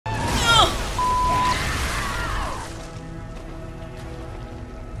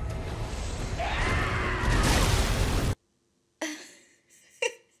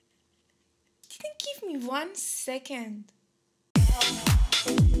1 second.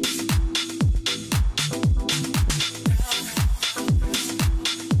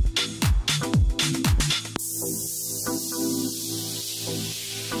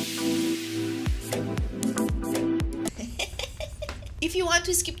 If you want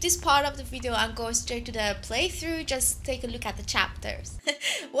to skip this part of the video and go straight to the playthrough, just take a look at the chapters.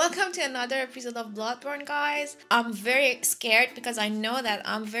 Welcome to another episode of Bloodborne, guys. I'm very scared because I know that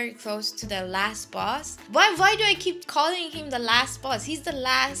I'm very close to the last boss. Why do I keep calling him the last boss? He's the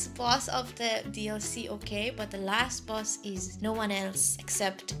last boss of the DLC, okay? But the last boss is no one else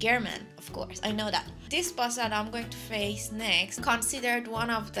except Gehrman, of course. I know that. This boss that I'm going to face next, considered one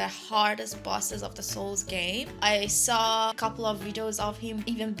of the hardest bosses of the Souls game. I saw a couple of videos of him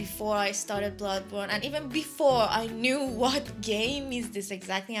even before I started Bloodborne, and even before I knew what game is this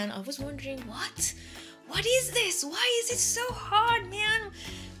exactly, and I was wondering, what is this? Why is it so hard, man?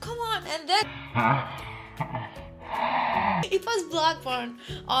 Come on. And then it was Bloodborne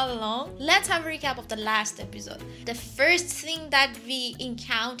all along. Let's have a recap of the last episode. The first thing that we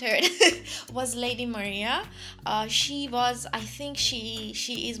encountered was Lady Maria. She was, I think she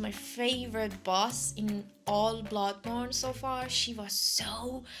is my favorite boss in all Bloodborne so far. She was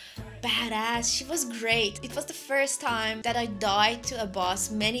so badass. She was great. It was the first time that I died to a boss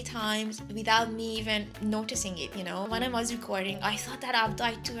many times without me even noticing it, you know. When I was recording, I thought that I've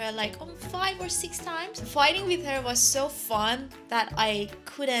died to her like 5 or 6 times. Fighting with her was so fun that I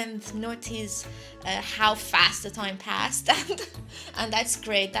couldn't notice how fast the time passed. And that's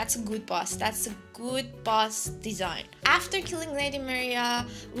great. That's a good boss. That's a good boss design. After killing Lady Maria,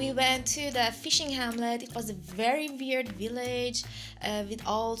 we went to the fishing hamlet. It was a very weird village with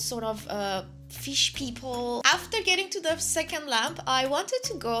all sort of fish people. After getting to the second lamp, I wanted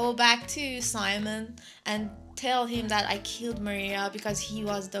to go back to Simon and tell him that I killed Maria because he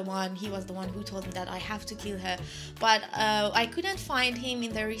was the one who told me that I have to kill her. But I couldn't find him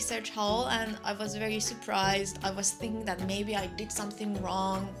in the research hall, and I was very surprised. I was thinking that maybe I did something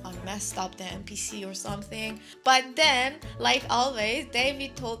wrong, I messed up the NPC or something. But then, like always,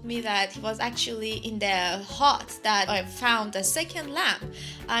 David told me that he was actually in the hut that I found the second lamp.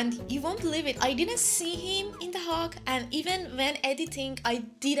 And you won't believe it, I didn't see him in the hut, and even when editing I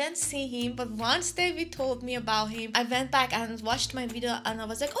didn't see him. But once David told me about him, I went back and watched my video, and I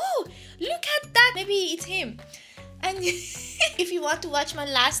was like, oh, look at that, maybe it's him. And if you want to watch my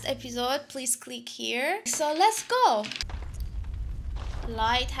last episode, please click here. So let's go.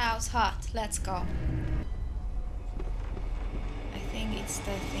 Lighthouse hut, let's go. I think it's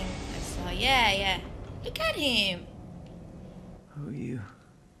the thing I saw. Yeah, look at him. Who are you?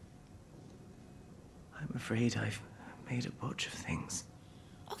 I'm afraid I've made a botch of things.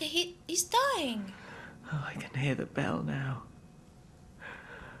 Okay, he's dying. Oh, I can hear the bell now.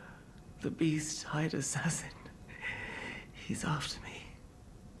 The beast-eyed assassin. He's after me.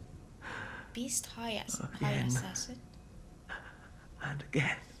 Beast-eyed Again. assassin? And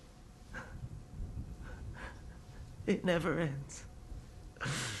again. It never ends.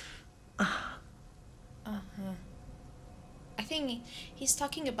 I think he's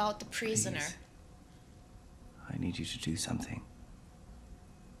talking about the prisoner. Please. I need you to do something.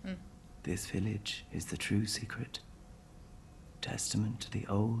 This village is the true secret. Testament to the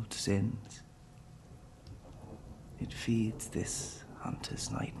old sins. It feeds this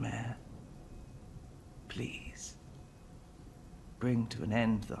hunter's nightmare. Please, bring to an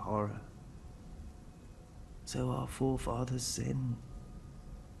end the horror, so our forefathers' sin.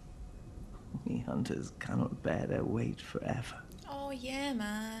 We hunters cannot bear their weight forever. Oh yeah,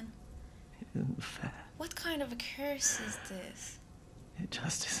 man. It isn't fair. What kind of a curse is this? It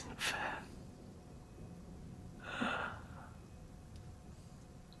just isn't fair.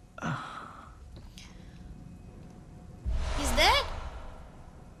 He's dead?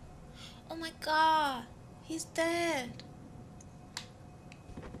 Oh my god, he's dead.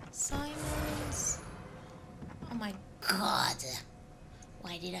 Simons. Oh my god.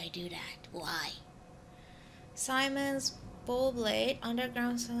 Why did I do that? Why? Simon's bow blade,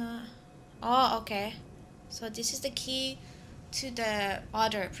 underground. Oh, okay. So this is the key to the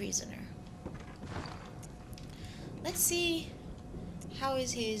other prisoner. Let's see how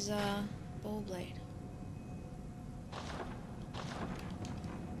is his bow blade.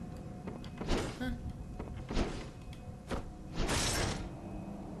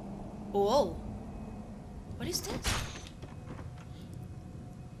 Whoa! What is this?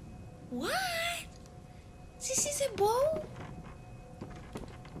 What? This is a bow?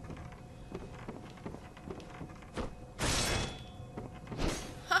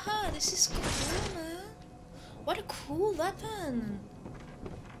 Haha, this is cool, man. What a cool weapon.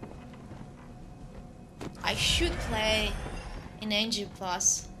 I should play in NG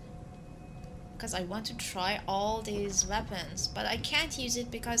Plus because I want to try all these weapons, but I can't use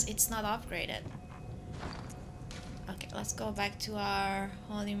it because it's not upgraded. Okay, let's go back to our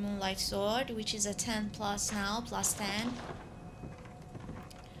Holy Moonlight Sword, which is a 10 plus now, plus 10.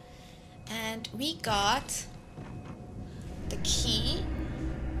 And we got the key.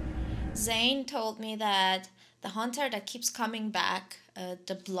 Zane told me that the hunter that keeps coming back,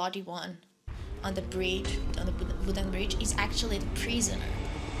 the bloody one on the bridge, on the wooden bridge, is actually the prisoner.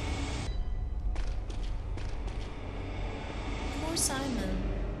 Poor Simon.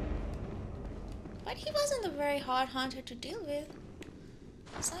 But he wasn't a very hard hunter to deal with.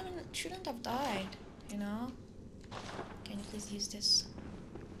 Simon shouldn't have died, you know? Can you please use this?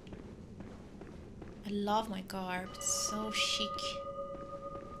 I love my garb, it's so chic.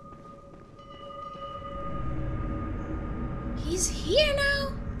 He's here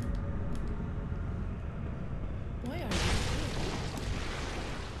now? Why are you here?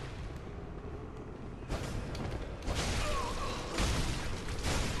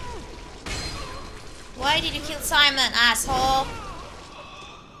 Why did you kill Simon, asshole?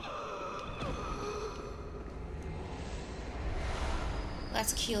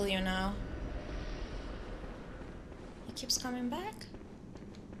 Let's kill you now. He keeps coming back.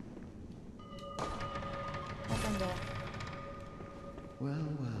 Open door. Well,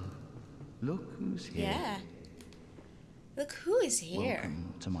 well. Look who's here. Yeah. Look who is here.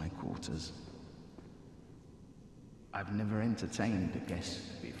 Welcome to my quarters. I've never entertained a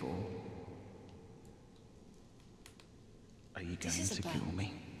guest before. Are you going to kill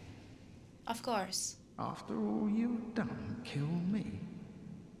me? Of course. After all you've done, kill me?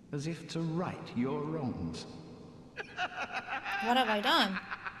 As if to right your wrongs. What have I done?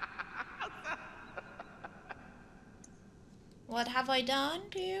 What have I done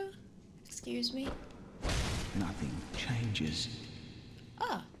to you? Excuse me? Nothing changes.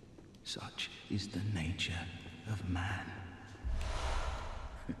 Oh. Such is the nature of man.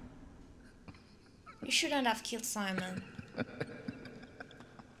 You shouldn't have killed Simon. Oh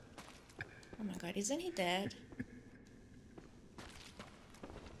my god, isn't he dead?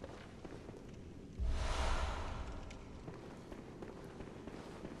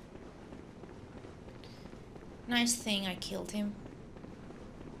 Nice thing I killed him.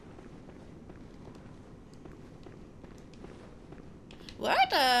 Where are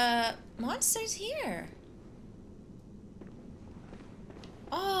the monsters here?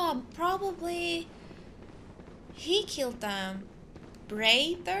 Oh, probably he killed them.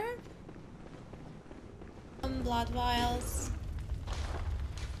 Braider? Blood vials.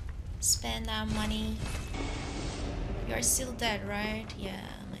 Spend our money. You're still dead, right? Yeah,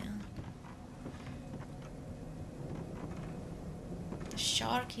 man. The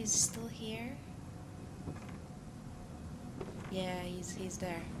shark is still here. Yeah, he's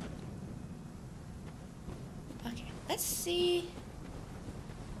there. Okay, let's see.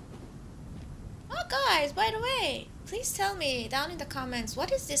 Oh, guys, by the way, please tell me down in the comments,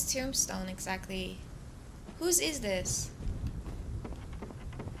 what is this tombstone exactly? Whose is this?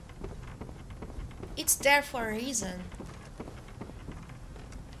 It's there for a reason.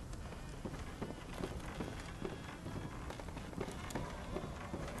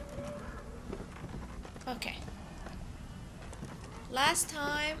 Okay. Last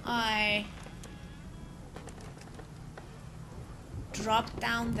time I dropped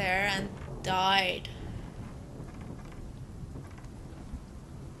down there and died.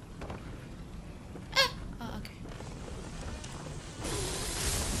 Oh, okay.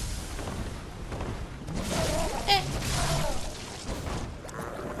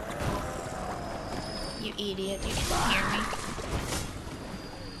 You idiot, you can hear me.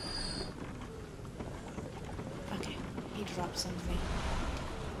 Okay, he dropped something.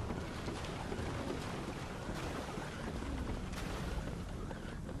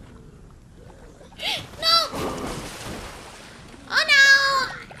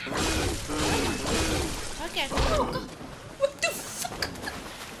 Okay, go, go. What the fuck?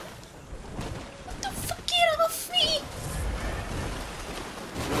 What the fuck? Get off me!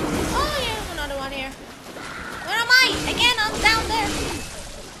 Oh yeah, another one here. Where am I? Again, I'm down there.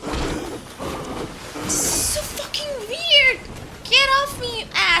 This is so fucking weird. Get off me, you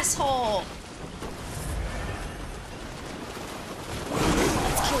asshole.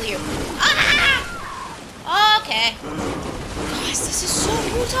 Let's kill you. Ah! Okay. Guys, this is so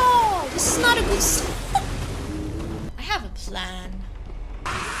brutal. This is not a good sign. I have a plan.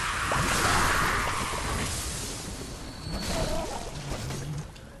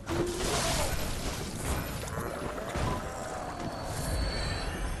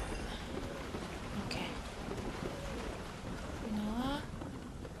 Okay.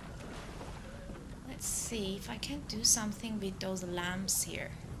 Let's see if I can do something with those lamps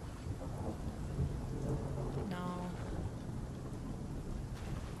here. No.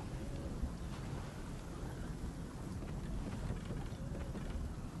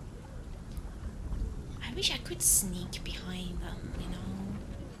 I wish I could sneak behind them, you know.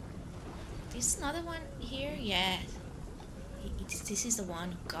 There's another one here? Yeah. This is the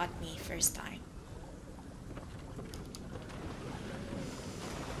one who got me first time.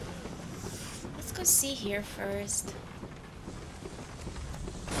 Let's go see here first.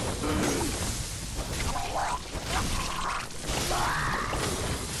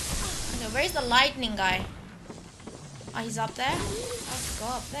 Okay, where's the lightning guy? Oh, he's up there? Let's go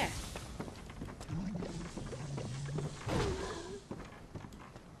up there.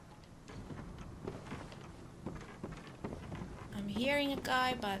 I'm hearing a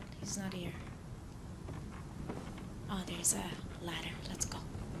guy, but he's not here. Oh, there's a ladder. Let's go.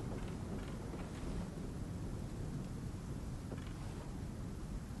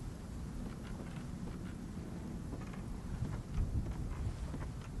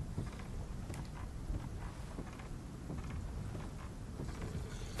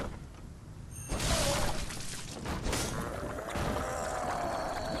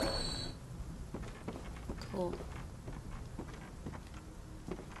 Cool.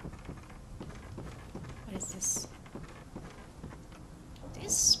 What is this?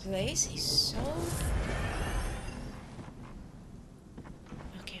 This place is so...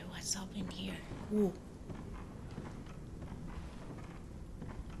 Okay, what's up in here? Ooh.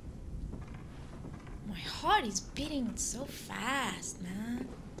 My heart is beating so fast, man.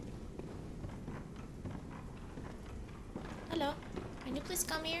 Hello, can you please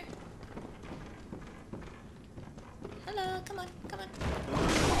come here? Hello, come on, come on.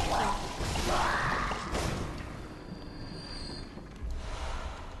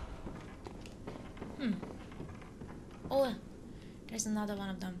 Oh, there's another one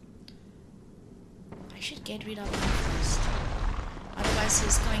of them. I should get rid of him first. Otherwise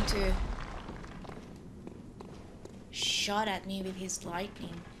he's going to shot at me with his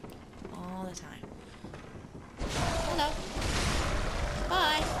lightning all the time. Hello.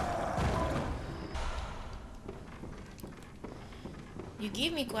 Bye. You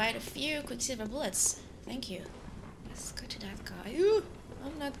give me quite a few quicksilver bullets. Thank you. Let's go to that guy. Ooh,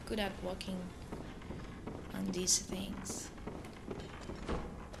 I'm not good at walking on these things.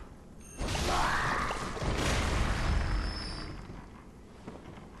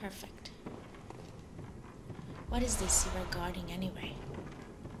 Perfect. What is this you were guarding anyway?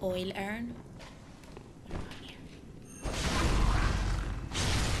 Oil urn? What about here?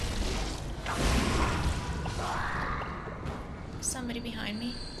 Somebody behind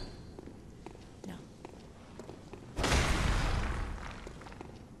me? No.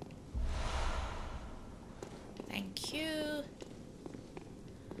 Thank you.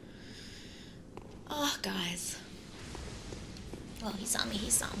 Oh, guys. Well, he saw me,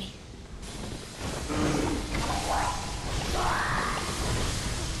 he saw me.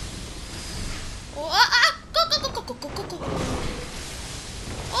 Oh, go, go, go, go, go, go, go, go.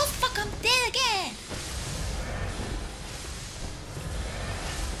 Oh, fuck, I'm dead again.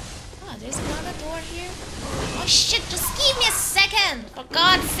 Oh, there's another door here. Oh, shit, just give me a second, for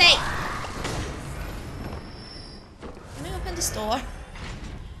God's sake. Can I open this door?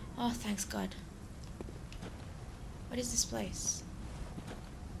 Oh, thanks God. What is this place?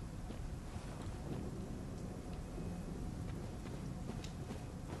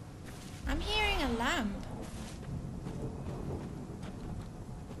 I'm hearing a lamp.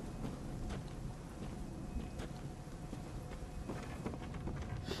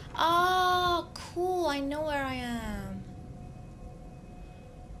 Oh, cool. I know where I am.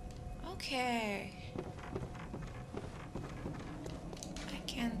 Okay. I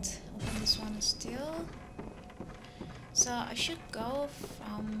can't open this one still. So I should go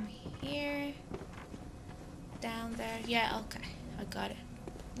from here down there. Yeah, okay. I got it.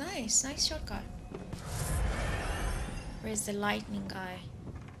 Nice, nice shortcut. Where's the lightning guy?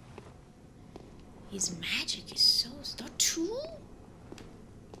 His magic is so... That two?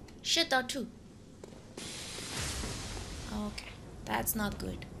 Shit, that two. Okay, that's not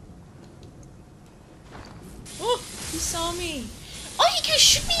good. Oh, he saw me. Oh, he can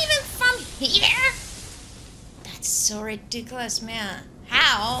shoot me even from here? That's so ridiculous, man.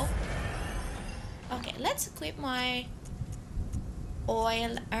 How? Okay, let's equip my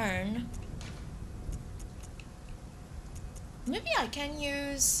oil urn. Maybe I can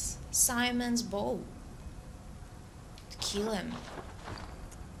use Simon's bow to kill him.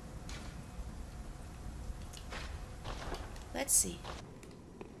 Let's see.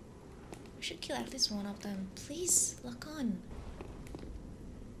 We should kill at least one of them. Please, lock on.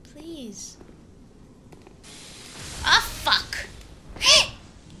 Please. Ah, fuck!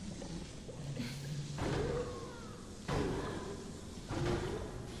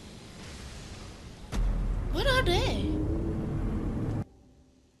 What are they?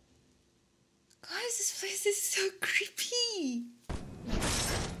 Guys, this place is so creepy.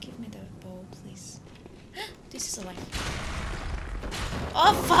 Give me the bow, please. This is a life.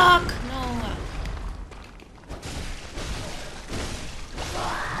 Oh, fuck! No.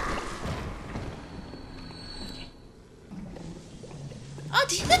 Okay. Oh,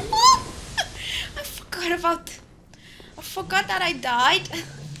 did it? I forgot about... I forgot that I died.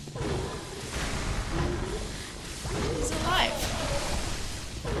 He's alive.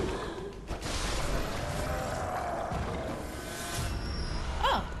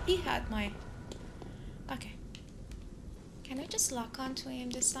 Oh, he had my... Okay. Can I just lock onto him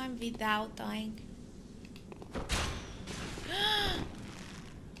this time without dying?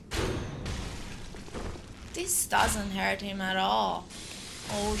 This doesn't hurt him at all.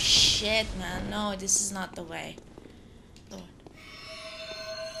 Oh shit, man. No, this is not the way. Lord.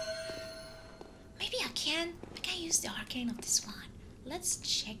 Maybe I can use the arcane of this one. Let's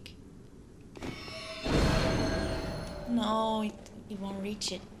check. No, it won't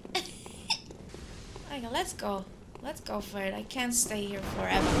reach it. Okay, let's go. Let's go for it. I can't stay here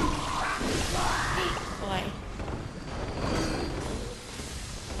forever. Boy.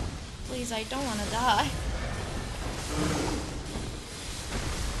 Please, I don't want to die.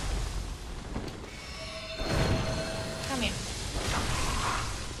 Come here.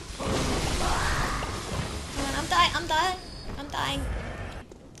 Come on, I'm dying. I'm dying. I'm dying.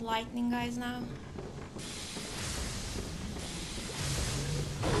 Lightning guys now.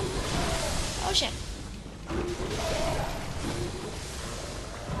 Oh shit.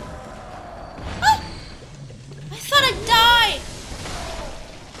 Oh! I thought I died!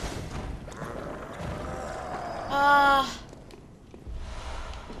 Ah.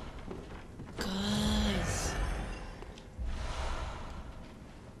 Guys.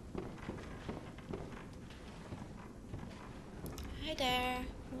 Hi there.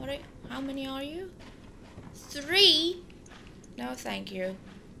 What are you? How many are you? 3? No, thank you.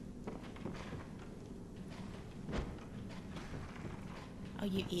 Oh,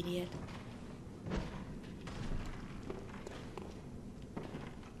 you idiot.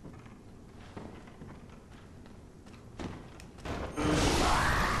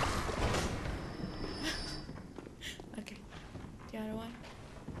 Okay. The other one.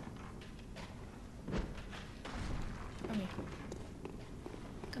 Come here.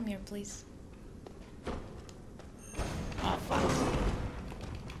 Come here, please. Oh, fuck.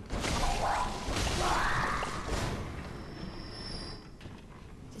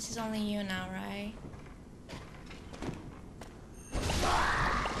 This is only you now, right?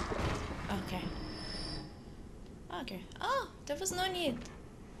 Okay. Okay. Oh, there was no need.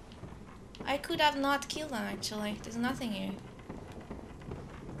 I could have not killed them, actually. There's nothing here.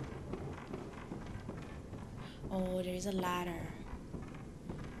 Oh, there is a ladder.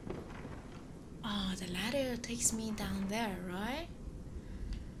 Oh, the ladder takes me down there, right?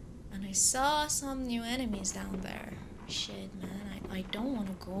 And I saw some new enemies down there. Shit, man. I don't want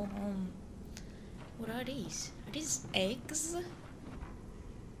to go home. What are these? Are these eggs?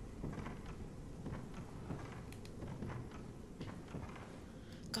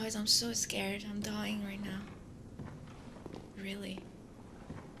 Guys, I'm so scared. I'm dying right now. Really.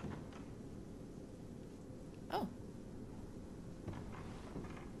 Oh.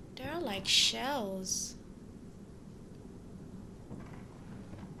 There are like shells.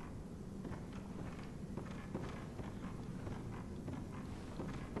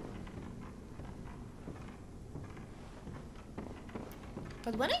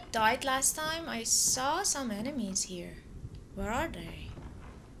 But when I died last time, I saw some enemies here. Where are they?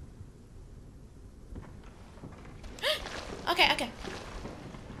 Okay, okay.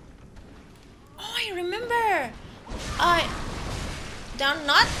 Oh, I remember.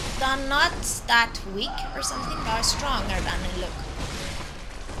 They're not that weak or something. They're stronger than they look.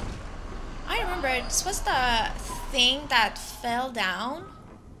 I remember this was the thing that fell down.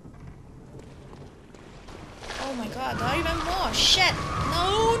 Oh my god, there are even more. Shit.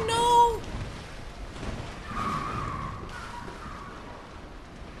 No, no.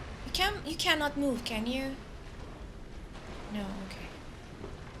 You cannot move, can you? No, okay.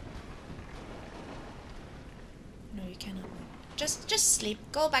 No, you cannot move. Just sleep.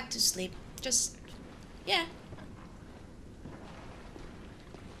 Go back to sleep. Just, yeah.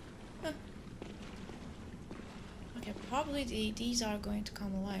 Huh. Okay, probably these are going to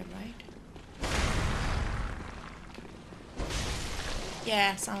come alive, right?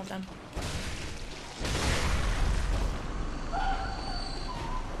 Yeah, some of them.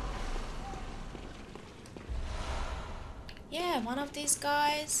 Yeah, one of these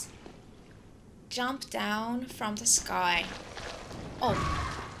guys jumped down from the sky. Oh,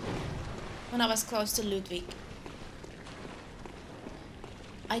 when I was close to Ludwig.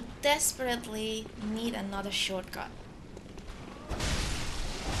 I desperately need another shortcut.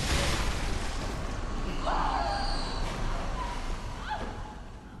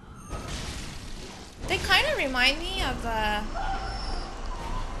 They kind of remind me of the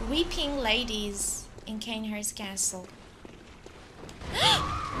weeping ladies in Kainhar's castle.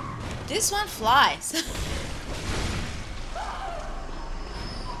 This one flies.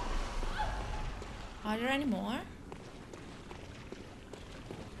 Are there any more?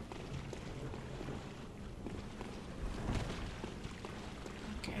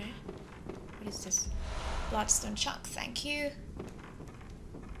 Okay. What is this? Bloodstone chunk, thank you.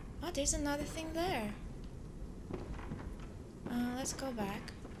 Oh, there's another thing there. Let's go back.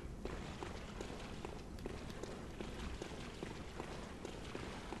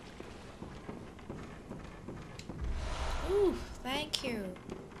 Ooh, thank you.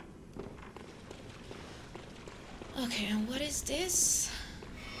 Okay, and what is this?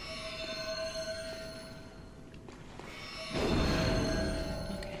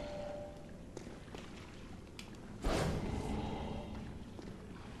 Okay.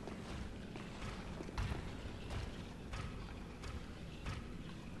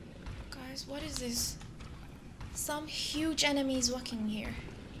 Guys, what is this? Some huge enemies walking here.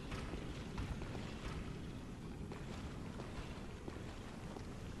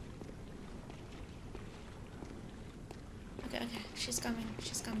 Okay, she's coming,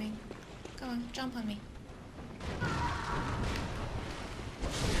 she's coming. Come on, jump on me.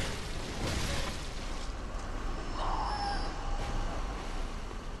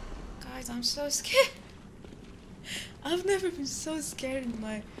 Guys, I'm so scared. I've never been so scared in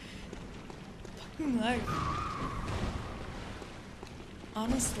my fucking life.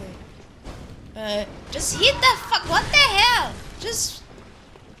 Honestly. Just hit the fuck, what the hell? Just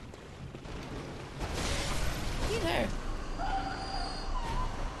hit her.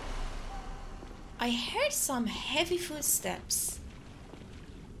 I heard some heavy footsteps.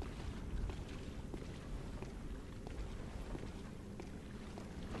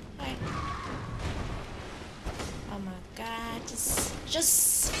 Hi. Oh my god,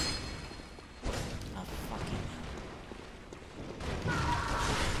 just... Oh, fucking hell.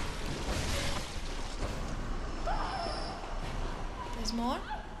 There's more?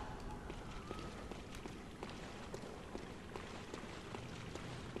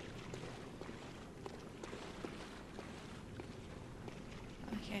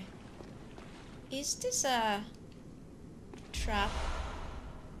 Okay. Is this a trap?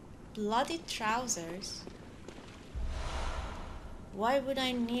 Bloody trousers? Why would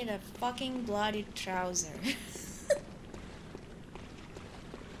I need a fucking bloody trouser?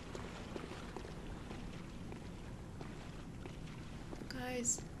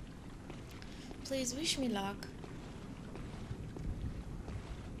 Guys, please wish me luck.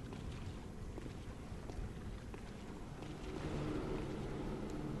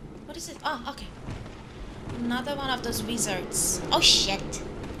 What is it? Oh, okay. Another one of those wizards. Oh shit!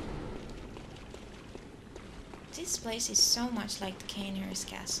 This place is so much like Kainhar's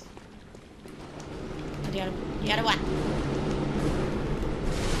castle. Oh, the other one.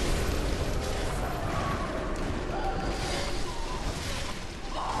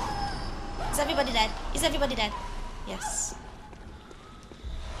 Is everybody dead? Is everybody dead? Yes.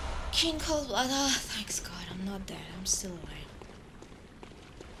 King Cold Blood. Oh, thanks God, I'm not dead. I'm still alive.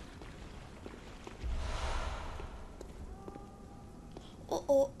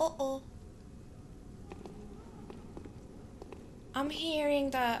 Uh-oh. I'm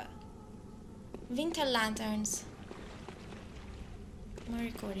hearing the Winter Lanterns. My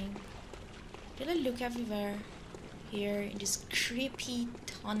recording. Did I look everywhere? Here in this creepy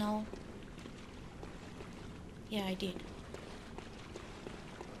tunnel? Yeah, I did.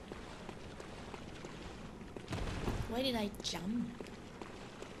 Why did I jump?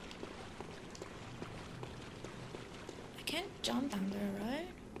 I can't jump down there, right?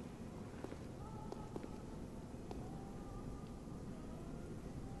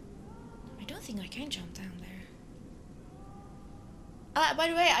 I don't think I can jump down there. By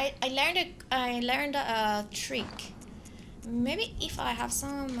the way, I learned a trick. Maybe if I have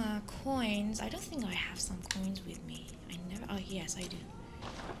some coins. I don't think I have some coins with me. I never. Oh yes, I do.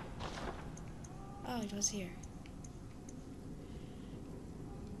 Oh, it was here.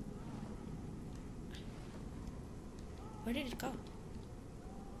 Where did it go?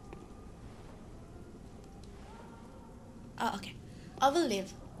 Oh, okay. I will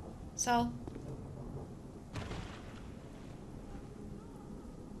leave. So...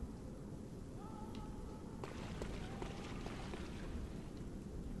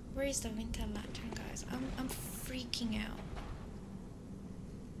 Where is the Winter Lantern, guys? I'm freaking out.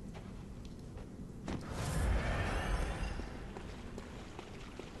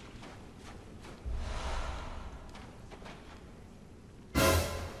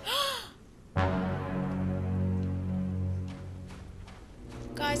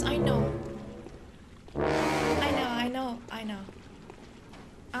 Guys, I know. I know.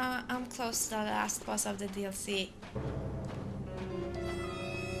 I'm close to the last boss of the DLC.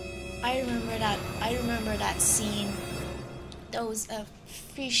 I remember that scene. Those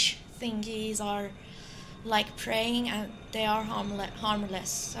fish thingies are like praying and they are harmless.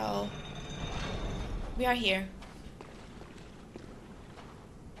 So we are here.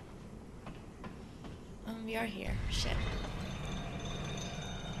 We are here. Shit.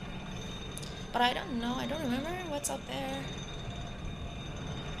 But I don't know. I don't remember what's up there.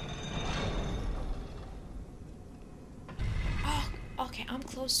 Oh, okay. I'm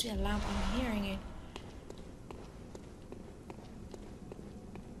close to a lamp. I'm hearing it.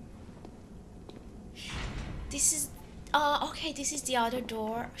 This is... okay. This is the other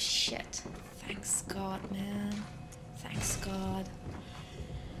door. Shit. Thanks God, man. Thanks God.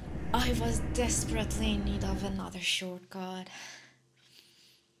 I was desperately in need of another shortcut.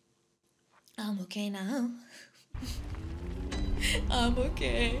 I'm okay now. I'm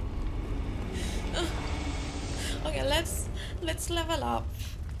okay. Okay, let's level up.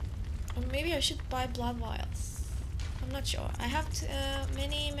 Or maybe I should buy blood vials. I'm not sure. I have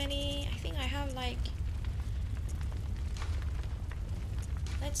many. I think I have like.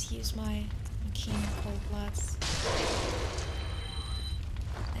 Let's use my mechanical bloods.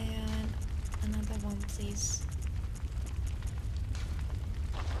 And another one, please.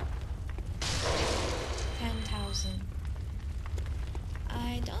 10,000.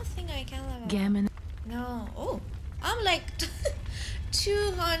 I don't think I can level Gammon. up. No. Oh, I'm like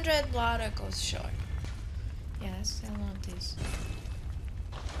 200 blood echoes short. Yes, I want this.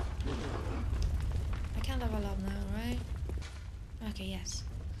 I can level up now, right? Okay, yes.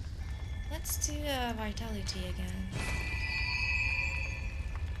 Let's do vitality again.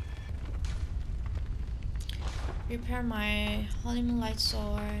 Repair my Holy Moonlight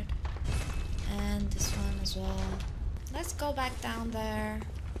Sword. And this one as well. Let's go back down there.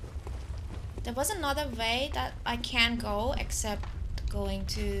 There was another way that I can go except going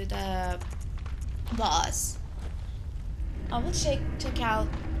to the boss. I will check out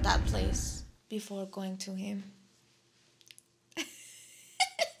that place before going to him.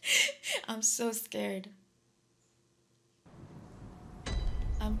 I'm so scared.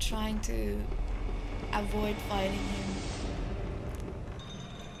 I'm trying to avoid fighting him.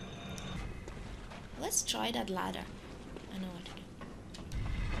 Let's try that ladder. I know what to do.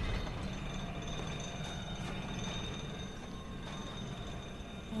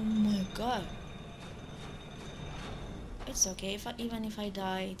 Oh my god. It's okay. Even if I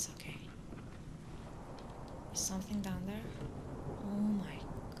die, it's okay. Is something down there? Oh my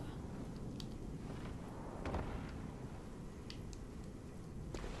god.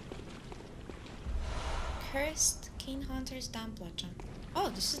 Cursed King Hunter's Damn Bludgeon. Oh,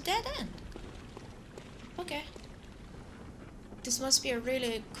 this is dead end. Okay. This must be a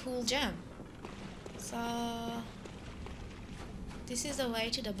really cool gem. So... this is the way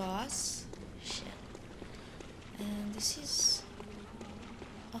to the boss. Shit. And this is...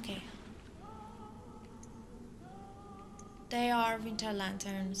 okay. They are Winter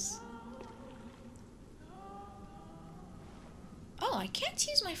Lanterns. Oh, I can't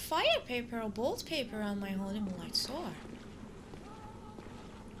use my fire paper or bolt paper on my Holy Moonlight Sword.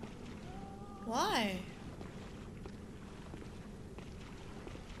 Why?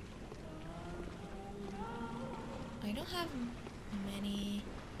 I don't have many.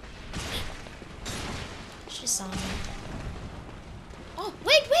 She saw me. Oh,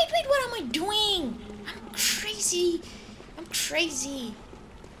 wait, what am I doing? I'm crazy.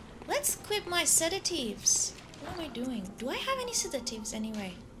 Let's equip my sedatives. What am I doing? Do I have any sedatives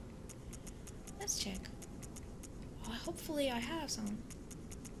anyway? Let's check. Oh, hopefully I have some.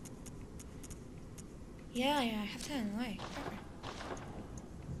 Yeah, I have 10. Wait, perfect.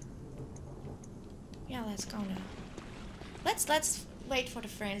 Yeah, let's go now. Let's wait for the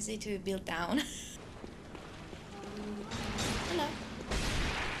frenzy to build down. Hello.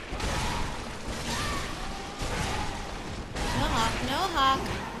 No hawk.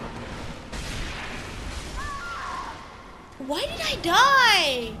 Why did I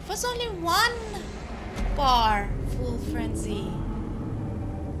die? It was only one bar. Full frenzy.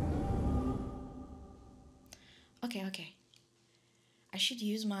 Okay. I should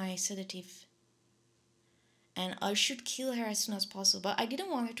use my sedative. And I should kill her as soon as possible. But I didn't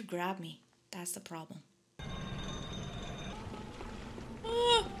want her to grab me. That's the problem.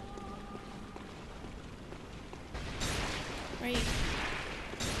 Ah! Where are you?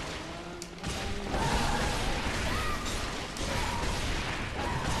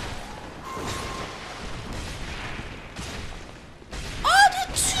 Oh, the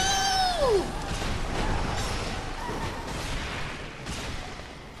two!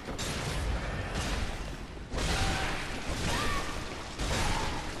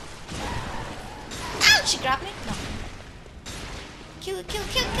 Ow! She grabbed me? No. Kill,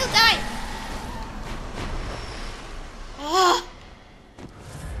 die! Oh!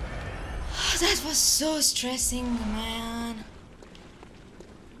 That was so stressing, man.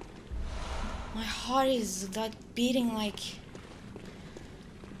 My heart is like beating like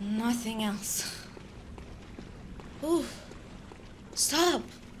nothing else. Ooh. Stop!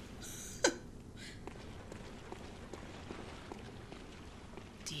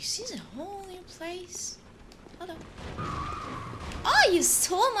 This is a whole new place. Hello. Oh, you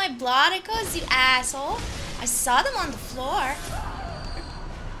stole my Bloodicos, you asshole! I saw them on the floor.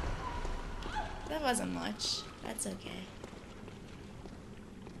 That wasn't much. That's okay.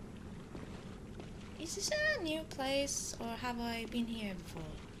 Is this a new place or have I been here before?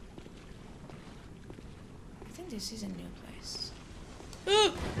 I think this is a new place.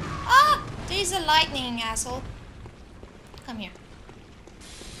 Ooh! Ah! There's a lightning, asshole. Come here.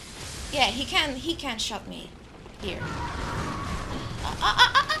 Yeah, he can't shot me here.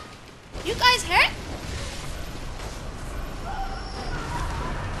 You guys hurt?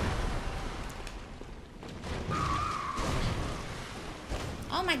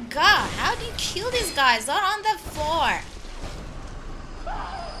 Oh my god, how do you kill these guys? They're on the floor.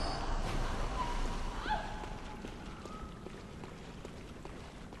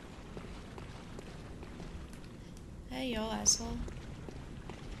 Hey yo, asshole.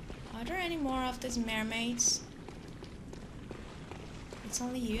 Are there any more of these mermaids? It's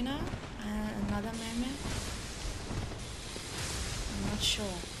only you now? And another mermaid? I'm not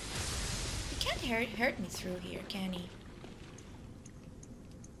sure. He can't hurt me through here, can he?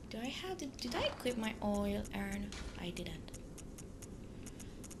 Did I equip my oil urn? I didn't.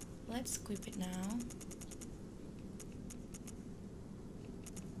 Let's equip it now.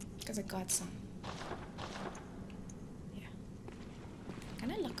 Because I got some. Yeah.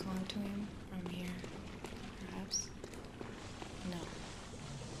 Can I lock on to him from here? Perhaps? No.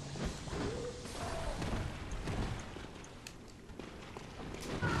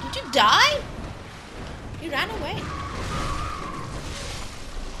 Did you die? You ran away.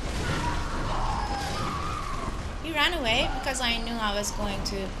 You ran away because I knew I was going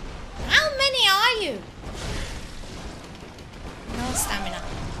to. How many are you? No stamina.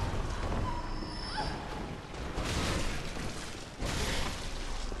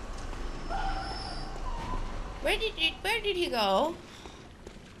 Where did he go?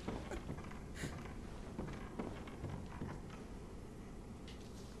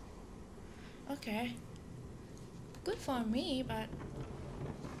 Okay. Good for me, but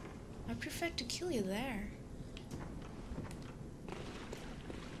I prefer to kill you there.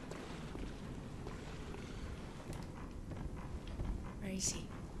 Where is he?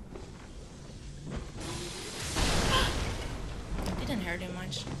 Didn't hurt him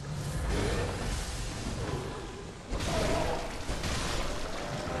much.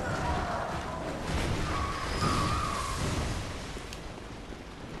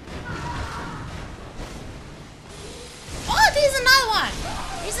 Oh, there's another one!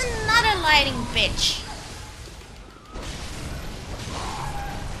 There's another lighting bitch.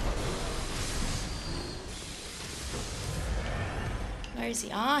 Where is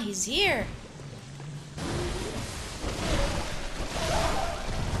he? Ah, he's here.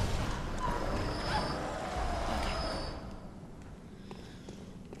 Okay.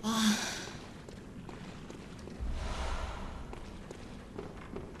 Ah.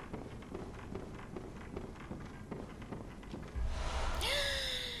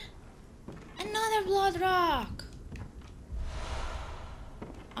 Another blood rock.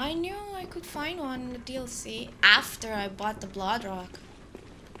 I knew I could find one in the DLC after I bought the blood rock.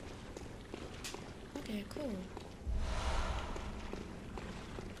 Okay, cool.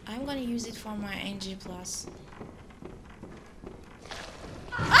 I'm gonna use it for my NG+.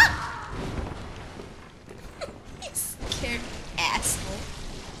 Ah! You scared asshole.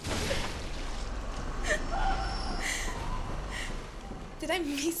 Did I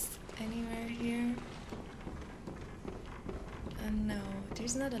miss anywhere here? No,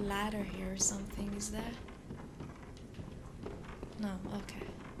 there's not a ladder here or something, is there? No, okay.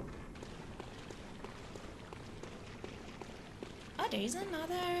 Oh, there's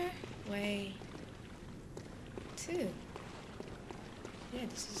another way too. Yeah,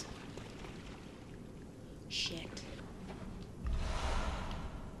 this is... Shit.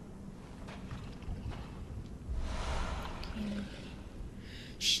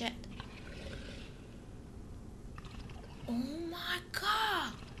 Shit. Oh my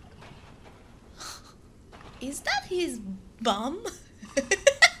god! Is that his bum?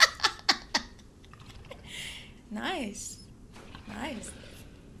 Nice. Nice.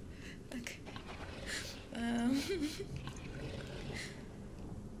 Okay.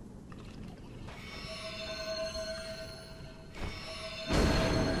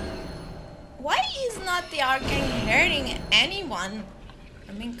 Why is not the arcane hurting anyone?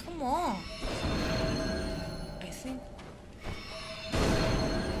 I mean, come on. I think...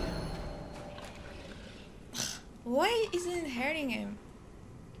 Why isn't it hurting him?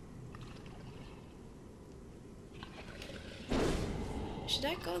 Should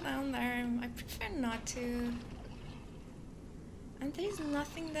I go down there? I prefer not to. And there's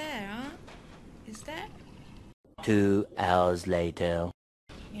nothing there, huh? Is there? 2 hours later.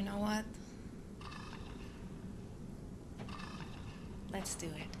 You know what? Let's do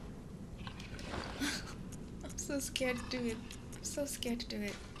it. I'm so scared to do it. I'm so scared to do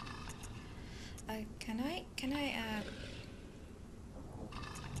it. Can I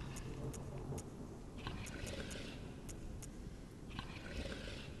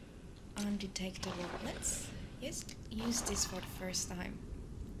undetectable. Let's just use this for the first time.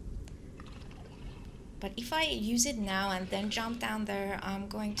 But if I use it now and then jump down there, I'm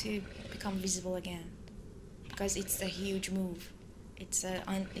going to become visible again. Because it's a huge move. It's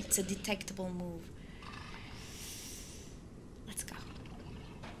a detectable move. Let's go.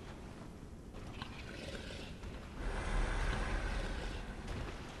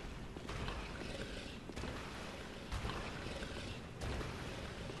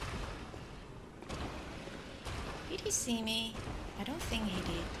 Did he see me? I don't think he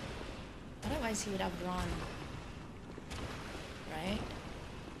did. Otherwise he would have run. Right?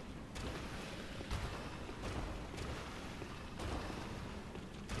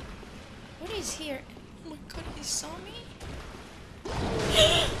 What is here? Oh my god, he saw me?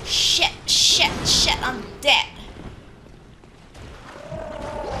 Shit, shit, shit, I'm dead.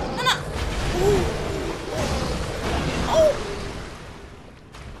 No, no. Ooh. Oh!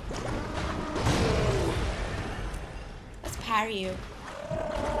 Let's parry you.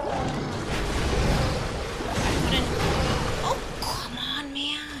 I couldn't. Oh, come on,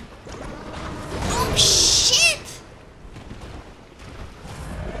 man. Oh, shit!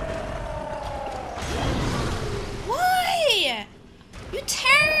 Why? You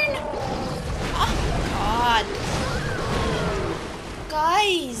turn! Oh, God.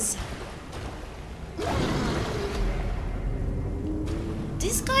 Guys.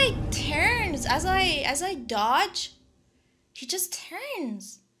 This guy turns as I dodge. He just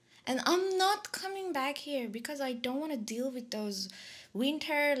turns. And I'm not coming back here because I don't want to deal with those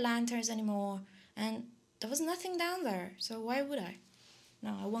Winter Lanterns anymore. And there was nothing down there. So why would I?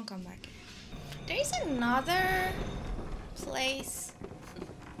 No, I won't come back. There is another place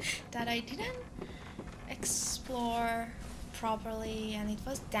that I didn't explore properly. And it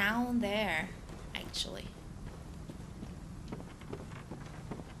was down there, actually.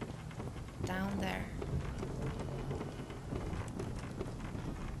 Down there.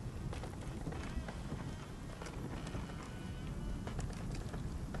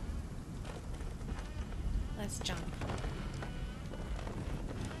 Let's jump.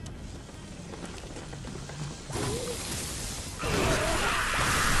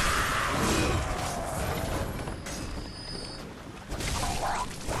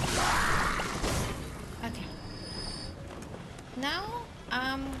 Okay. Now,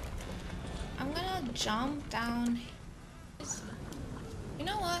 I'm gonna jump down. You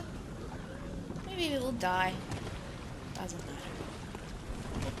know what? Maybe we will die. Doesn't matter.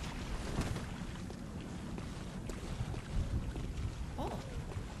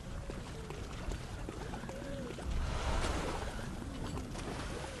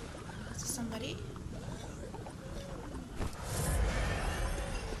 Somebody.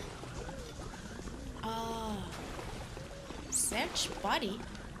 Ah, search body.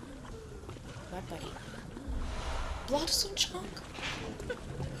 What body? Bloodstone chunk.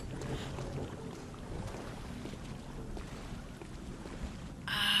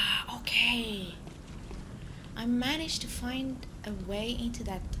 Ah, okay. I managed to find a way into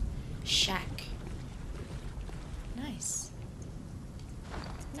that shack. Nice.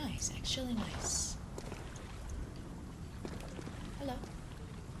 nice, actually nice. Hello.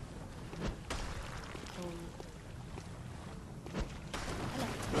 Oh. Hello.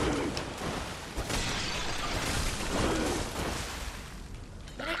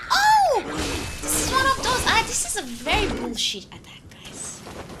 Oh! This is one of those. This is a very bullshit attack, guys.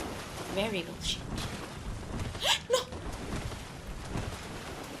 Very bullshit. No!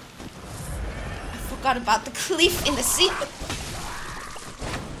 I forgot about the cliff in the sea.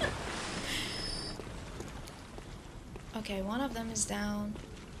 Okay, one of them is down.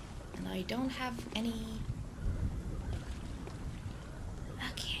 And I don't have any...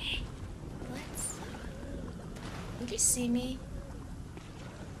 Okay. Let's... Did he see me?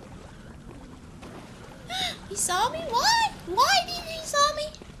 He saw me? What? Why did he saw me?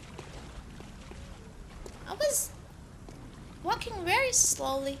 I was walking very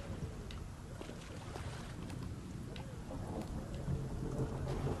slowly.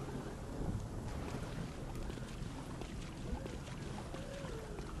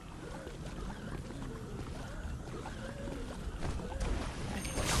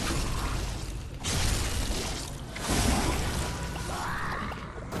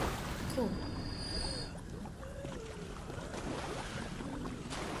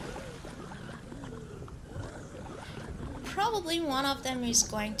 Probably one of them is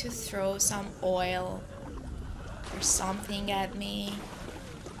going to throw some oil or something at me.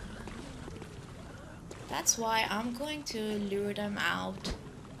 That's why I'm going to lure them out.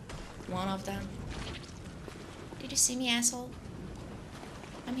 One of them. Did you see me, asshole?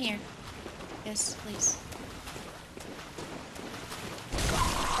 I'm here. Yes, please.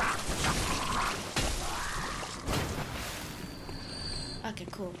 Okay,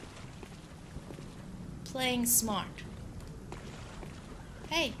 cool. Playing smart.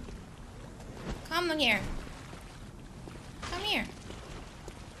 Hey, come here. Come here.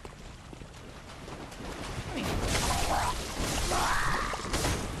 Come here.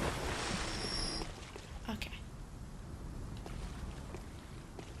 Okay.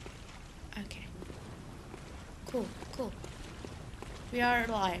 Okay. Cool, cool. We are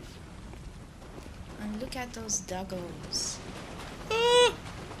alive. And look at those doggos.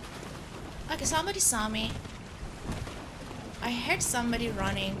 Okay, somebody saw me. I heard somebody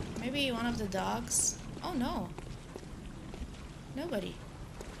running. Maybe one of the dogs. Oh no. Nobody.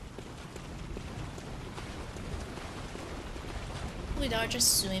 We are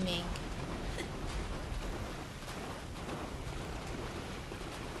just swimming.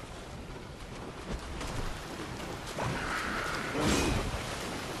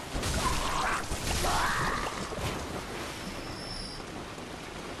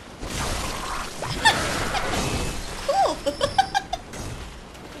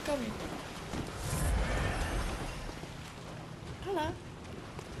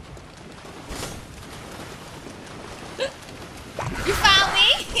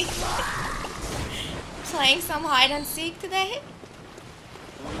 Playing some hide and seek today?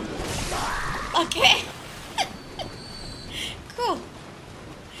 Okay. Cool.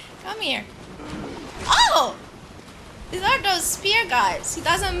 Come here. Oh! These are those spear guys. He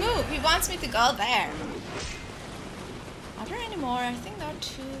doesn't move. He wants me to go there. Are there any more? I think there are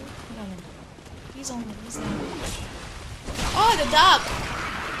two. No. He's only. Oh, the dog.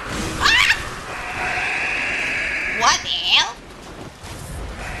 Ah! What the hell?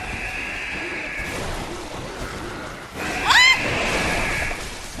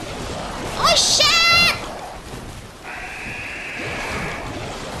 Oh shit!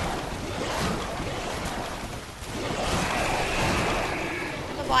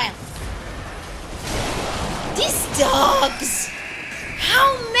 A while. These dogs!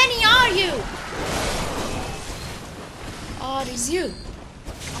 How many are you? Oh, there's you.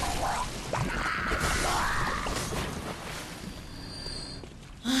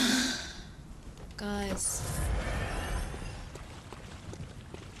 Guys.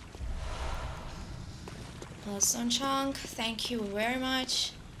 Sunchunk, thank you very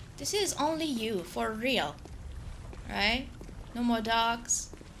much. This is only you, for real. Right? No more dogs.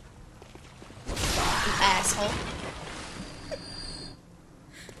 You asshole.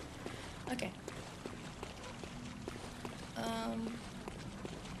 Okay. Oh,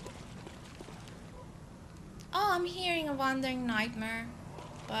 I'm hearing a wandering nightmare.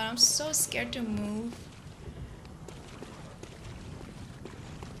 But I'm so scared to move.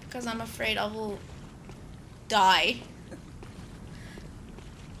 Because I'm afraid I will die.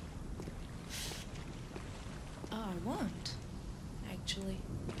 Oh, I won't, actually.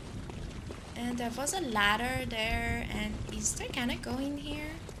 And there was a ladder there, and can I go in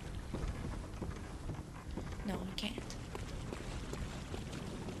here? No, I can't.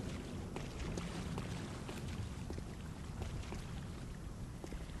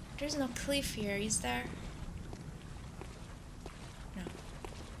 There's no cliff here, is there? No.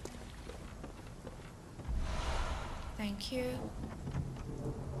 Thank you.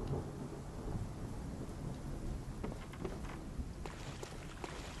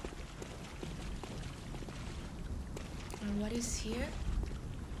 And what is here?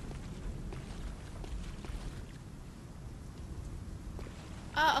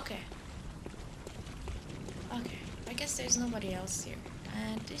 Oh, okay. Okay, I guess there's nobody else here.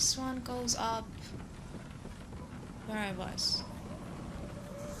 And this one goes up where I was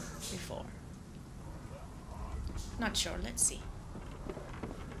before. Not sure, let's see.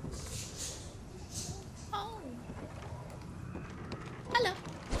 Oh. Hello.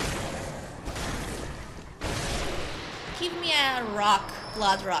 Give me a rock,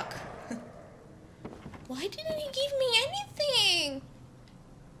 blood rock. Why didn't he give me anything?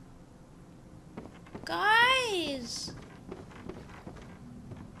 Guys.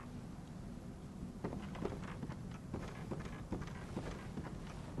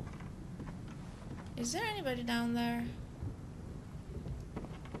 Is there anybody down there?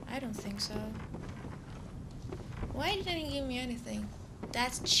 I don't think so. Why didn't he give me anything?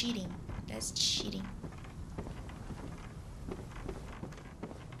 That's cheating. That's cheating.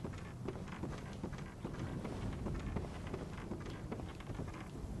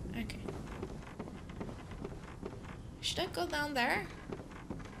 Okay. Should I go down there?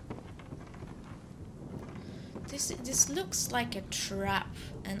 This looks like a trap,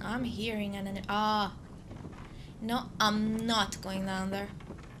 and I'm hearing an no, I'm not going down there.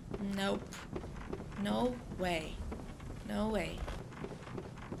 Nope. No way. No way.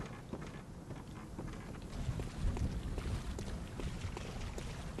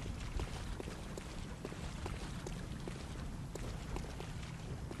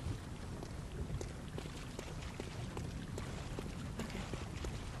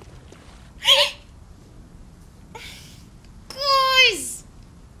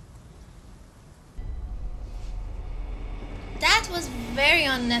 Was very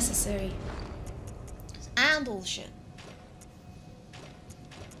unnecessary and bullshit.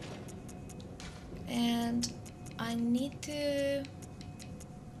 And I need to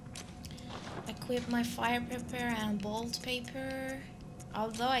equip my fire paper and bolt paper,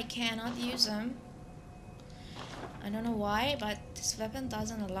 although I cannot use them. I don't know why, but this weapon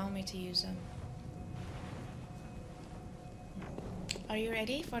doesn't allow me to use them. Are you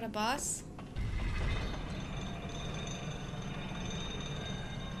ready for the boss?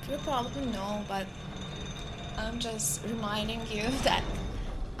 You probably know, but I'm just reminding you that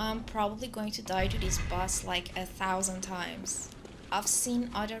I'm probably going to die to this boss like 1,000 times. I've seen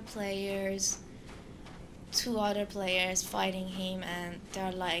other players, 2 other players fighting him, and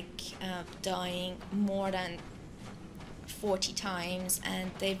they're like dying more than 40 times,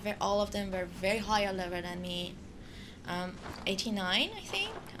 and all of them were very higher level than me. 89, I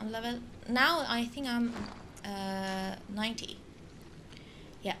think. I'm level now. I think I'm 90.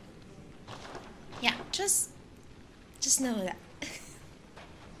 Yeah. Yeah, just know that.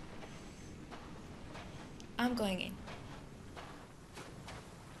 I'm going in.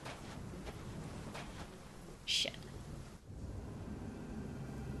 Shit.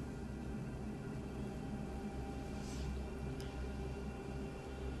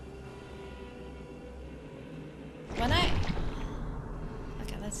 When I...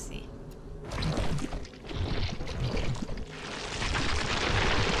 Okay, let's see.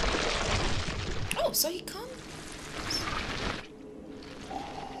 Oh, so he comes.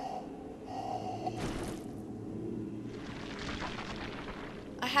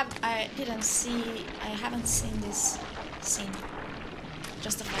 I haven't seen this scene.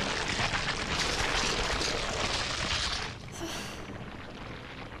 Just the fight.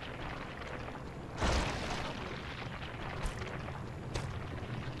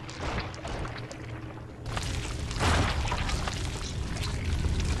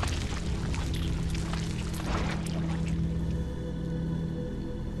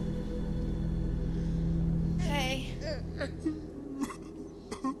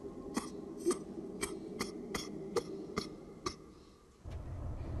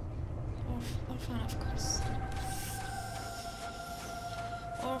 Orphan of Kos.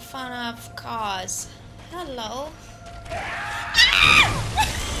 Orphan of Kos. Hello.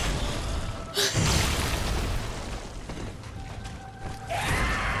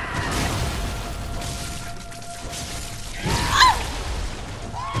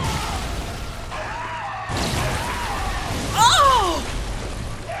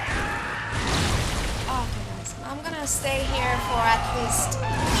 Stay here for at least...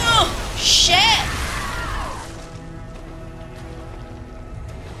 Oh, shit!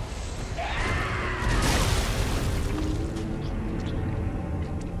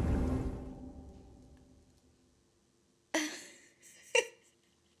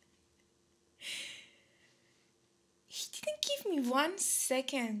 1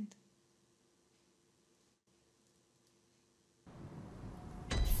 second.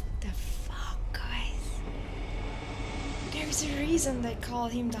 The fuck, guys? There's a reason they call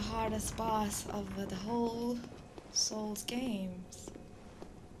him the hardest boss of the whole Souls games.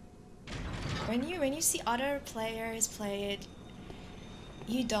 When you see other players play it,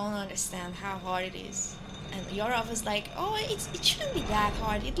 you don't understand how hard it is, and you're always like, oh, it shouldn't be that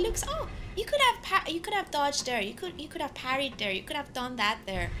hard. It looks, oh, you could have dodged there, you could have parried there, you could have done that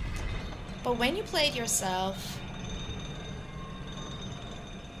there. But when you play it yourself,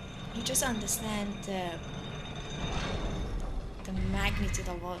 you just understand the magnitude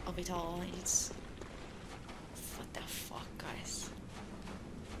of it all. It's, what the fuck, guys.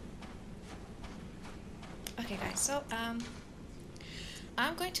 Okay, guys, so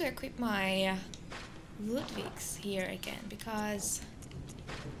I'm going to equip my Ludwigs here again because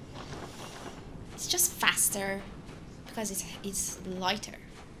it's just faster, because it's lighter,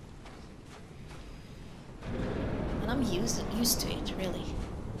 and I'm used to it, really.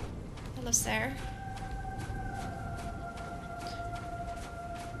 Hello, sir.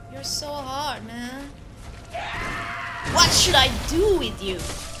 You're so hard, man. What should I do with you?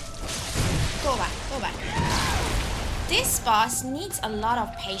 Go back, go back. This boss needs a lot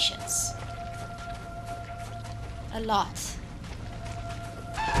of patience. A lot.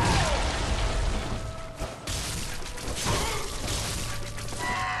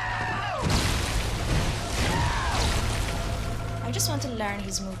 I just want to learn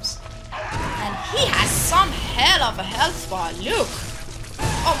his moves. And he has some hell of a health bar, look!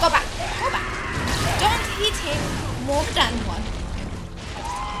 Oh, go back, go back. Don't hit him more than one.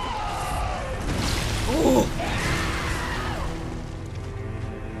 Ooh.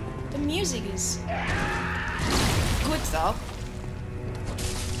 The music is good though.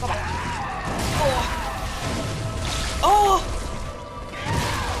 Go back. Oh. Oh.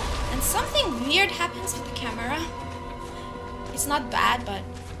 And something weird happens with the camera. It's not bad, but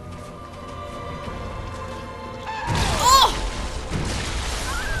oh.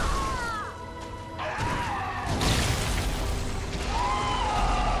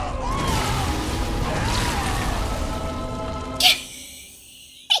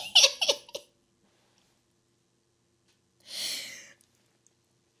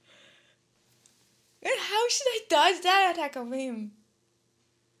 How should I dodge that attack of him?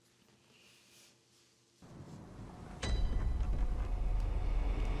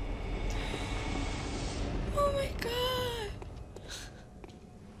 Oh my god.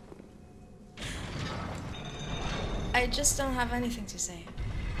 I just don't have anything to say.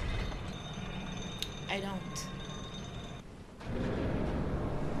 I don't.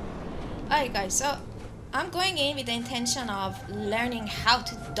 Alright guys, so I'm going in with the intention of learning how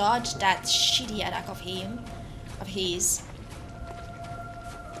to dodge that shitty attack of his.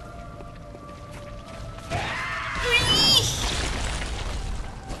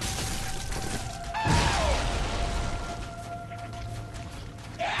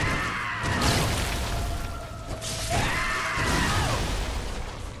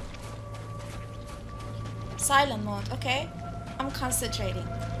 Silent mode, okay? I'm concentrating.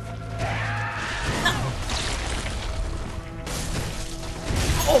 No.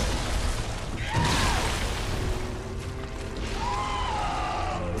 Oh!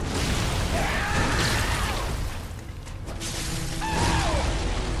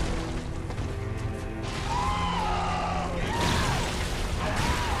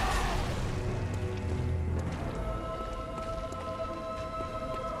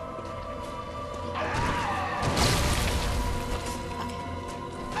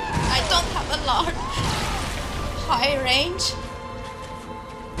 High range.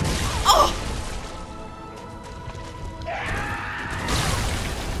 Oh!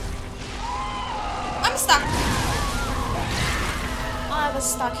 I'm stuck. I was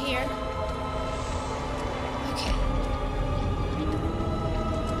stuck here. Okay.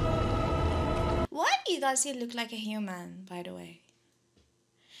 Why does he look like a human, by the way?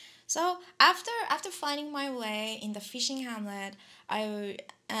 So after finding my way in the fishing hamlet,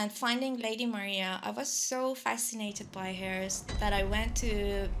 and finding Lady Maria, I was so fascinated by her that I went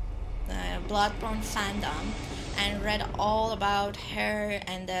to Bloodborne fandom and read all about her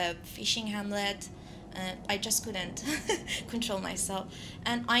and the fishing hamlet. I just couldn't control myself,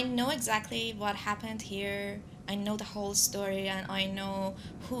 and I know exactly what happened here. I know the whole story, and I know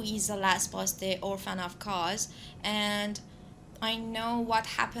who is the last boss, the Orphan of Kos, and I know what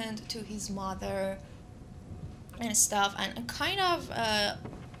happened to his mother and stuff, and I kind of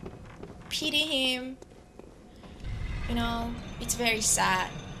pity him. You know, it's very sad.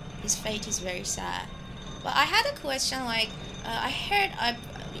 His fate is very sad. But I had a question, like, I heard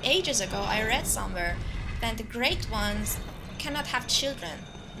ages ago, I read somewhere that the great ones cannot have children.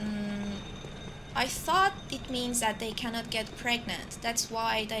 I thought it means that they cannot get pregnant. That's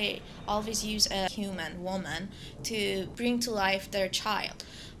why they always use a human woman to bring to life their child.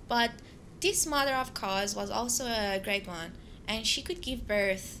 But this mother of Kos was also a great one, and she could give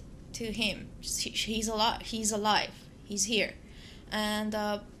birth to him. He's alive. He's here. And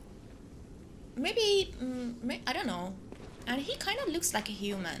maybe, I don't know. And he kind of looks like a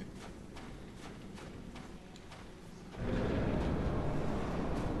human.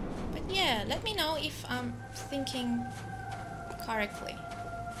 But yeah, let me know if I'm thinking correctly.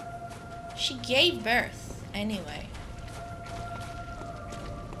 She gave birth anyway.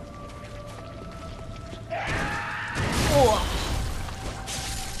 Oh,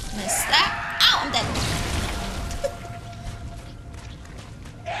 missed that. Ow, I'm dead.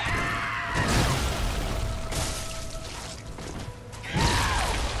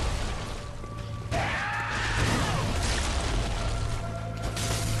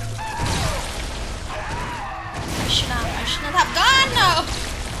 I shouldn't have gone. No.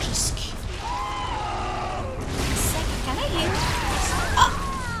 Just give me a second. Can I heal? Oh,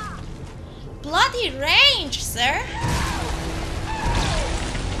 bloody range, sir.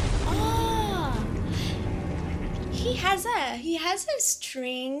 Oh, he has a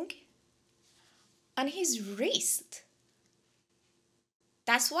string on his wrist.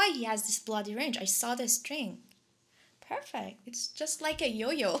 That's why he has this bloody range. I saw the string. Perfect. It's just like a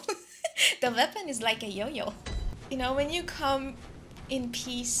yo-yo. The weapon is like a yo-yo. You know, when you come in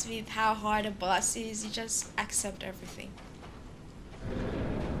peace with how hard a boss is, you just accept everything.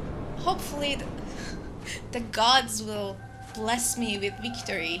 Hopefully the gods will bless me with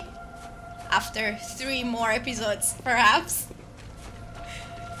victory after 3 more episodes, perhaps.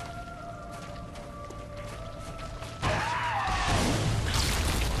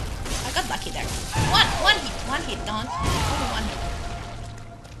 I got lucky there. One hit, Dawn. Only one hit.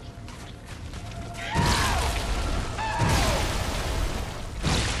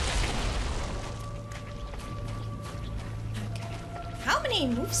 How many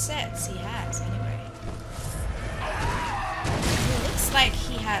movesets he has anyway? It looks like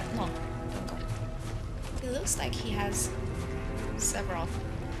he had no, don't go. It looks like he has several.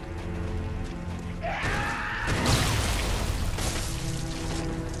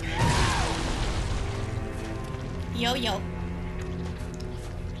 Yo-yo.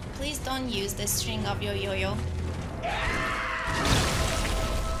 Please don't use the string of your yo-yo.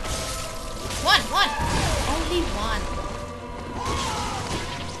 One! Only one.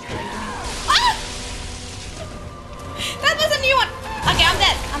 Ah! That was a new one! Okay, I'm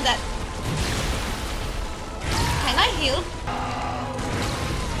dead. Can I heal?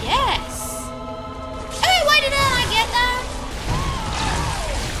 Yes! Hey, why didn't I get that?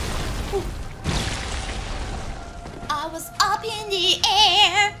 Ooh. I was up in the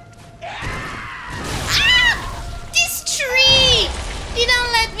air. Ah! This tree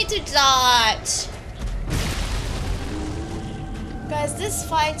didn't let me to dodge. Guys, this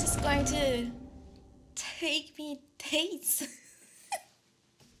fight is going to take me days.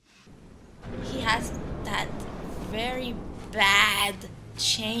 He has that very bad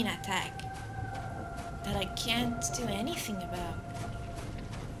chain attack that I can't do anything about.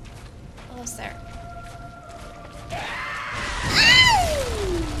 Hello, sir.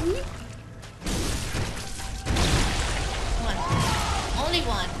 One. Only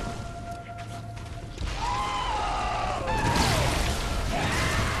one.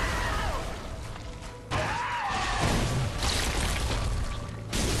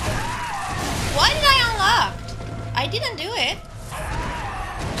 Why did I unlock? I didn't do it.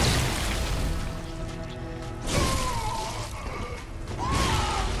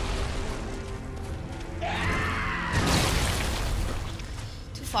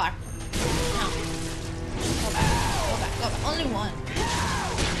 Too far. No. Go back. Only one.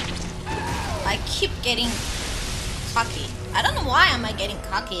 I keep getting cocky. I don't know why am I getting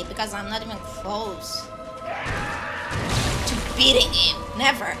cocky, because I'm not even close to beating him.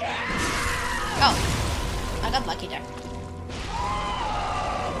 Never. Oh, I got lucky there.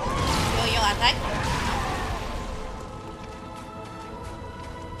 Yo-yo attack.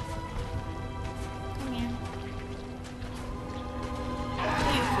 Come here.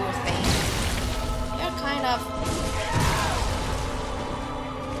 Oh, you poor thing. You're kind of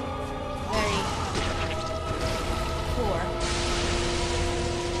very poor.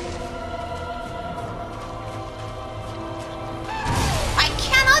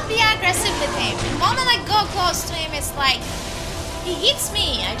 Be aggressive with him. The moment I go close to him, it's like he hits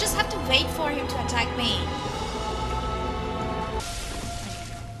me. I just have to wait for him to attack me.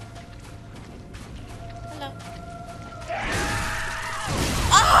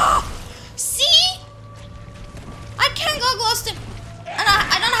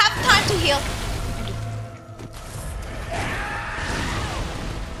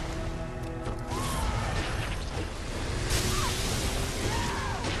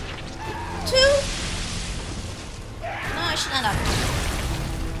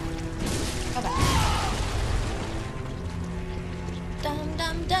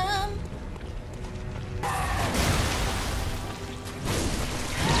 dum dum.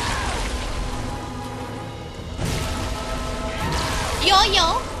 Yo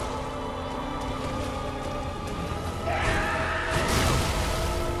yo.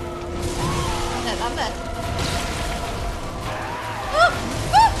 I love that.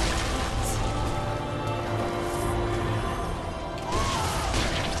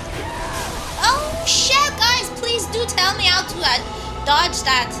 Oh shit, guys! Please do tell me how to dodge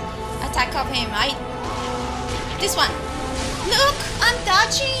that attack of him. This one. Look, I'm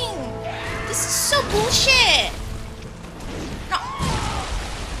dodging. This is so bullshit. No.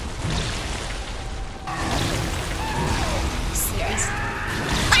 Seriously.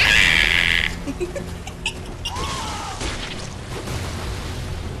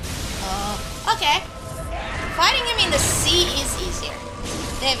 Okay. Fighting him in the sea is easier.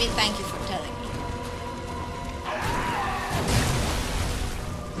 David, thank you for telling me.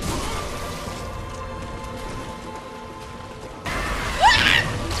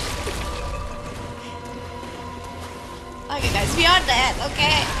 Okay guys, we are dead,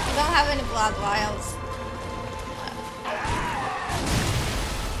 okay? We don't have any blood vials.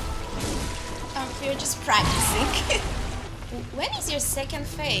 We're just practicing. When is your second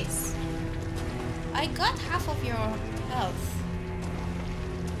phase? I got half of your health.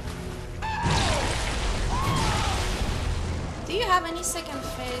 Do you have any second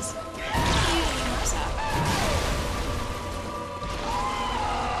phase? You must have.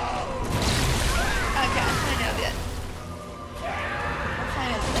 Okay, I finally did.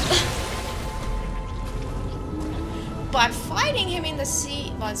 But fighting him in the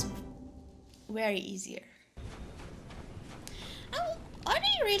sea was very easier. Oh, are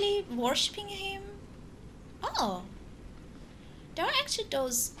they really worshipping him? Oh, there are actually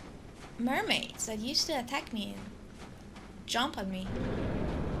those mermaids that used to attack me and jump on me.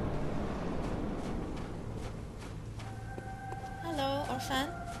 Hello, Orphan.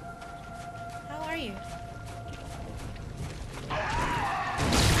 How are you?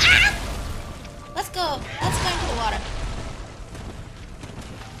 Ah! Let's go into the water.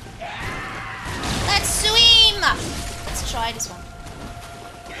 Let's swim! Let's try this one.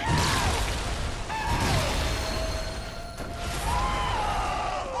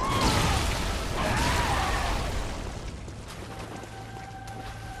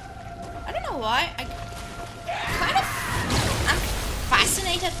 I don't know why. I'm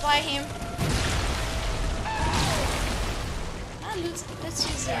fascinated by him. Let's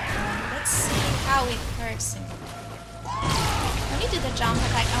use it. Let's see how it hurts him. When you do the jump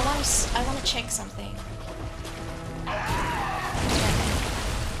attack, I want to check something.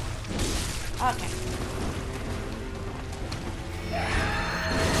 Okay.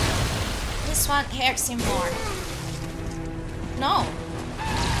 This one hurts him more. No.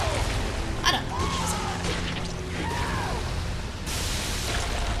 I don't know.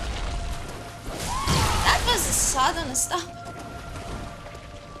 That was a sudden stop.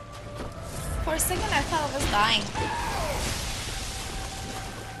 For a second I thought I was dying.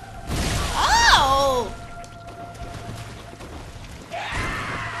 Oh!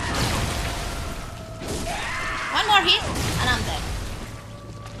 One more hit and I'm dead.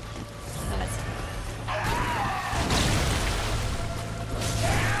 So let's see.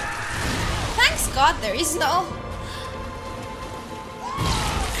 Thanks God there is no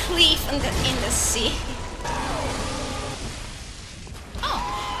cliff in the sea.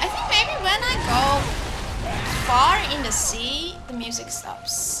 When I go far in the sea, the music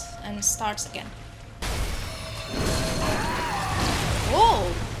stops and starts again.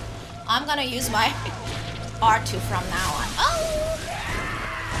 Oh, I'm gonna use my R2 from now on. Oh!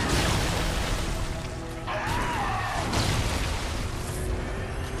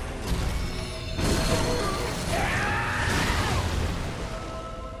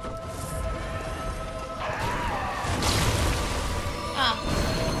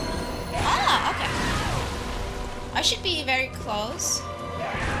 I should be very close.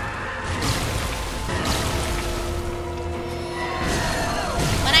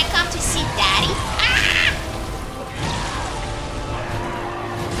 When I come to see Daddy. Ah!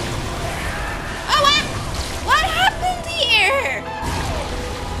 Oh, what happened here?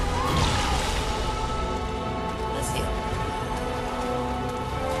 Let's see.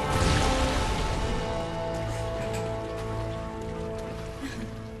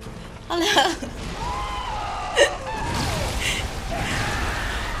 Hello.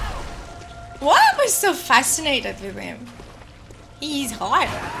 Why am I so fascinated with him? He's hard.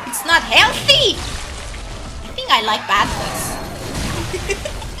 It's not healthy. I think I like bad boys.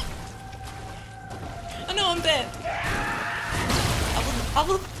 Oh no, I'm dead. I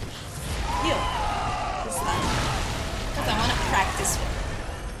will heal this time because I want to practice with it.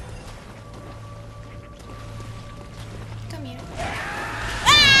 Come here.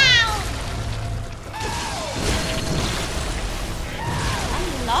 Ow! I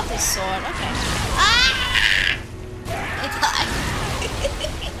love this sword. Okay. Ah! It died.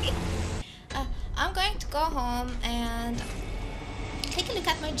 I'm going to go home and take a look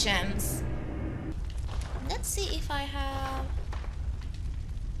at my gems. Let's see if I have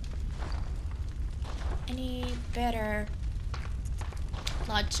any better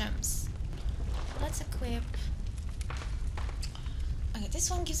blood gems. Let's equip. Okay, this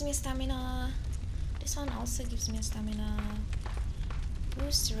one gives me stamina. This one also gives me stamina.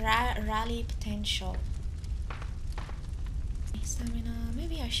 Boost rally potential. Stamina.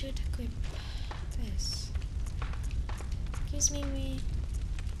 Maybe I should equip this. Gives me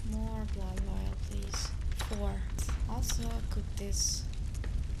more blood vial, please. 4. Also equip this.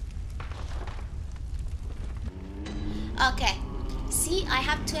 Okay. See, I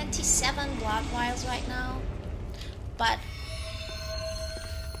have 27 blood vials right now, but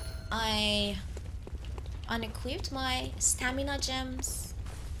I unequipped my stamina gems.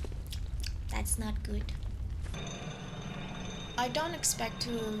 That's not good. I don't expect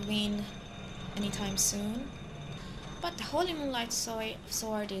to win anytime soon, but the Holy Moonlight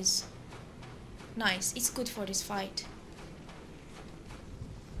Sword is nice. It's good for this fight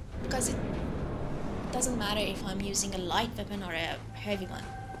because it doesn't matter if I'm using a light weapon or a heavy one.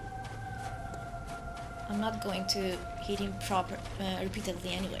 I'm not going to hit him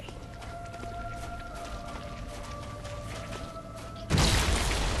repeatedly anyway.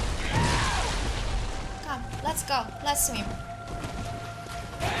 Come, let's go. Let's swim.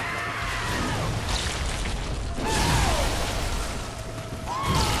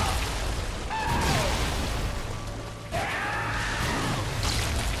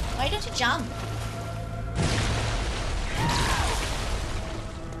 Why don't you jump?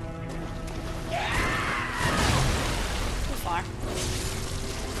 Too far.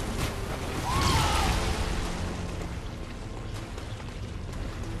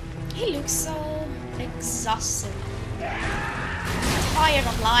 He looks so exhausted. Tired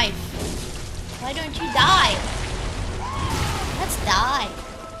of life. Why don't you die? Let's die.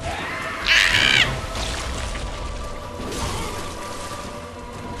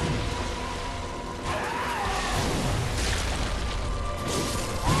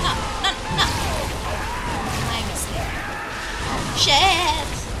 Shit!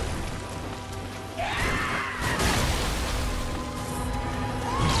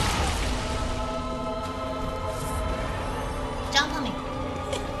 Jump on me.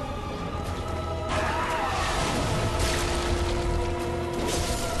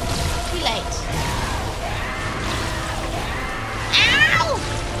 Too late. Ow!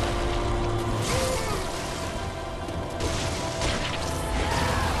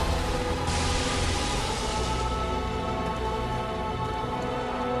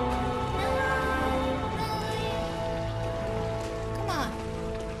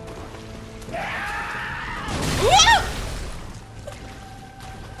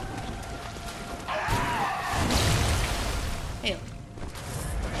 Ew.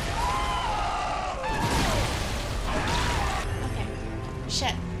 Okay.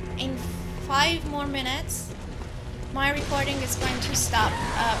 Shit. In 5 more minutes, my recording is going to stop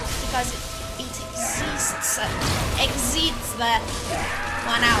because it exceeds the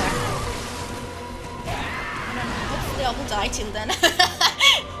 1 hour. I don't know. Hopefully I will die till then.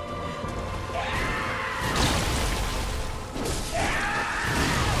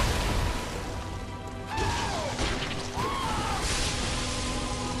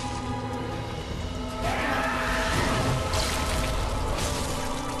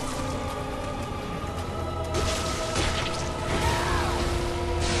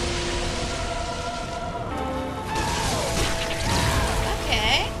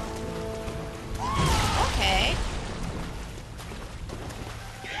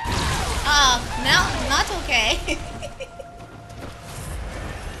 Okay.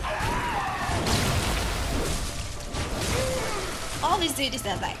 Always do this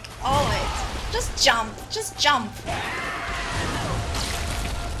attack. Always. Just jump. Just jump.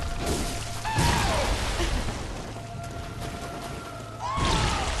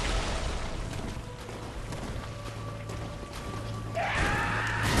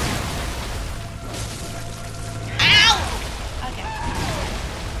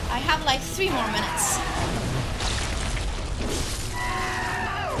 Like 3 more minutes.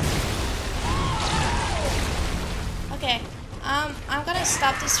 Okay, I'm gonna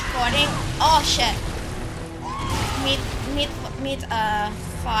stop this recording. Oh shit! mid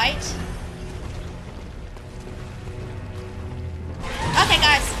fight. Okay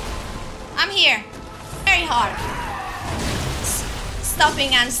guys, I'm here. Very hard.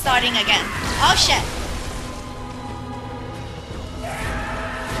 Stopping and starting again. Oh shit.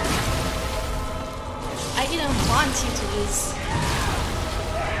 I didn't want you to lose.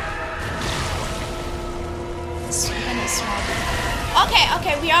 It's kind of small.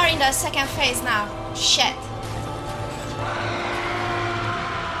 Okay, we are in the second phase now. Shit.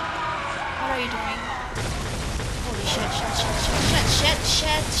 What are you doing? Holy shit.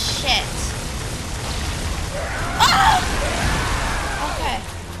 Ah! Okay.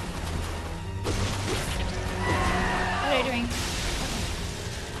 What are you doing?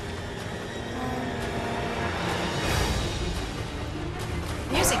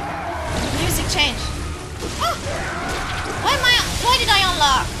 Music change. Oh! Why did I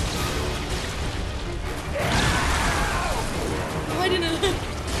unlock? Why did I?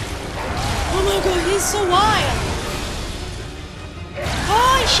 Oh my god, he's so wild.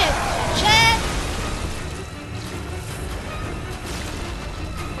 Holy shit.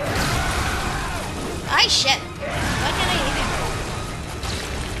 Ay shit. Why can't I hit him?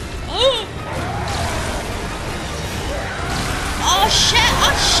 Oh! Oh shit,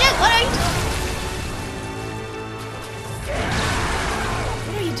 what are you doing?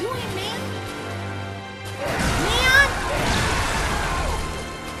 What are you doing, man? Man?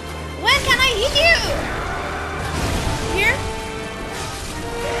 When can I hit you? Here?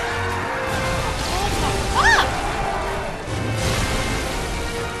 What the fuck?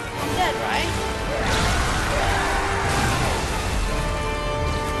 I'm dead, right?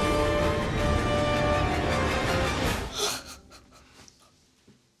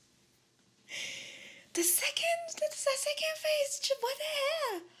 The second phase, what the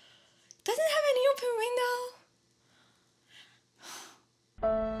hell? Doesn't have any open window.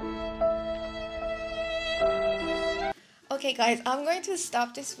 Okay guys, I'm going to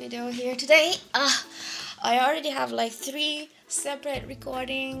stop this video here today. I already have like 3 separate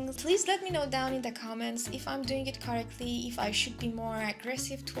recordings. Please let me know down in the comments if I'm doing it correctly, if I should be more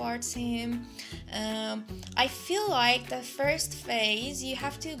aggressive towards him. I feel like the first phase you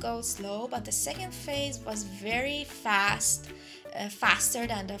have to go slow, but the second phase was very fast, faster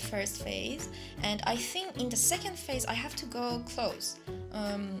than the first phase, and I think in the second phase I have to go close.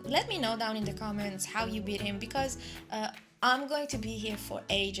 Let me know down in the comments how you beat him, because I'm going to be here for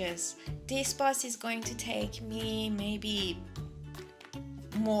ages. This boss is going to take me maybe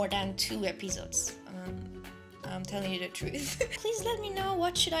more than 2 episodes. I'm telling you the truth. Please let me know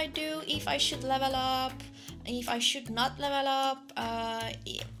what should I do, if I should level up, if I should not level up.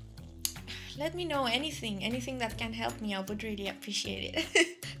 Let me know anything that can help me. I would really appreciate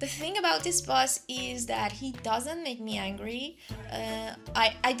it. The thing about this boss is that he doesn't make me angry.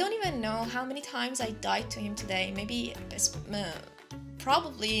 I don't even know how many times I died to him today. Maybe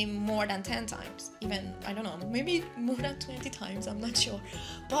probably more than 10 times, even, I don't know, maybe more than 20 times, I'm not sure.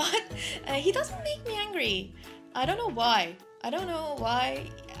 But he doesn't make me angry. I don't know why.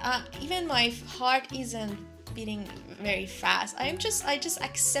 Even my heart isn't beating very fast. I just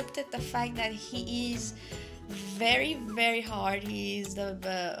accepted the fact that he is very, very hard. He is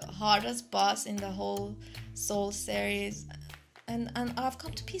the hardest boss in the whole Soul series, and I've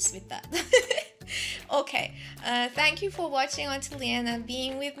come to peace with that. Okay, thank you for watching until the end and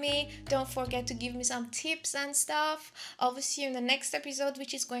being with me. Don't forget to give me some tips and stuff. I will see you in the next episode,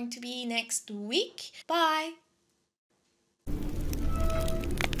 which is going to be next week. Bye!